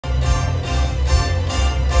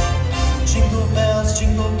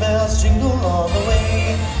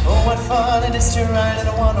Oh, what fun it is to ride in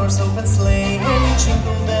a one-horse open sleigh.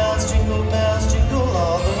 Jingle bells, jingle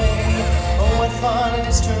all the way. Oh, what fun it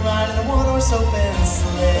is to ride in a one-horse open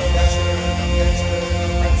sleigh.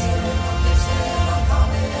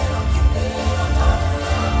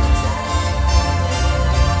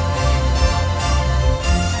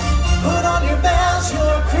 Put on your bells,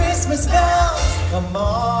 your Christmas bells. Come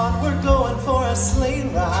on, we're going for a sleigh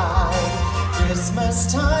ride.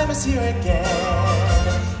 Christmas time is here again.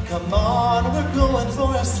 Come on, we're going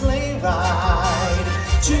for a sleigh ride.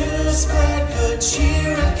 To spread good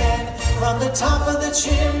cheer again. From the top of the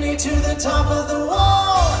chimney to the top of the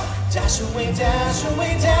wall. Dash away, dash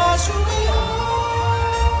away, dash away, oh.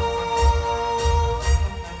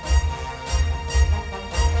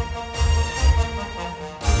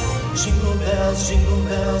 Jingle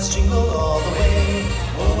bells, jingle all the way.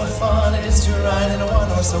 Oh, what fun it is to ride in a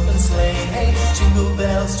one-horse open sleigh. Hey, jingle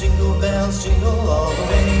bells, jingle all the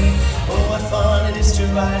way. Oh, what fun it is to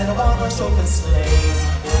ride in a one-horse open sleigh.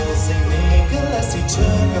 Oh, St. Nicholas, he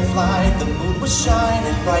took a flight. The moon was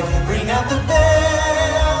shining bright. Bring out the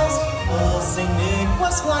bells. Oh, St. Nick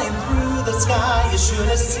was flying through the sky. You should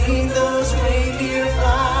have seen those reindeer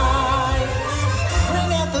fly.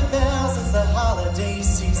 Bring out the bells, it's the holiday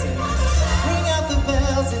season. Bring out the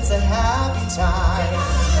bells, it's a happy time.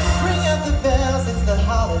 Bring out the bells, it's the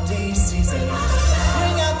holiday season.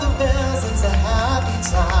 Bring out the bells, it's a happy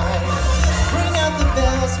time. Bring out the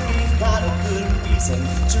bells, we've got a good reason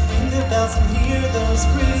to ring the bells and hear those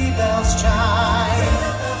pretty bells chime.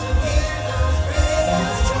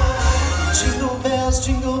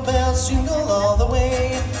 Jingle bells, jingle all the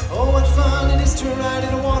way. Oh, what fun it is to ride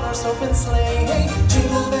in a one-horse open sleigh. Hey,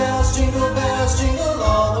 jingle bells, jingle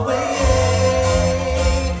all the way.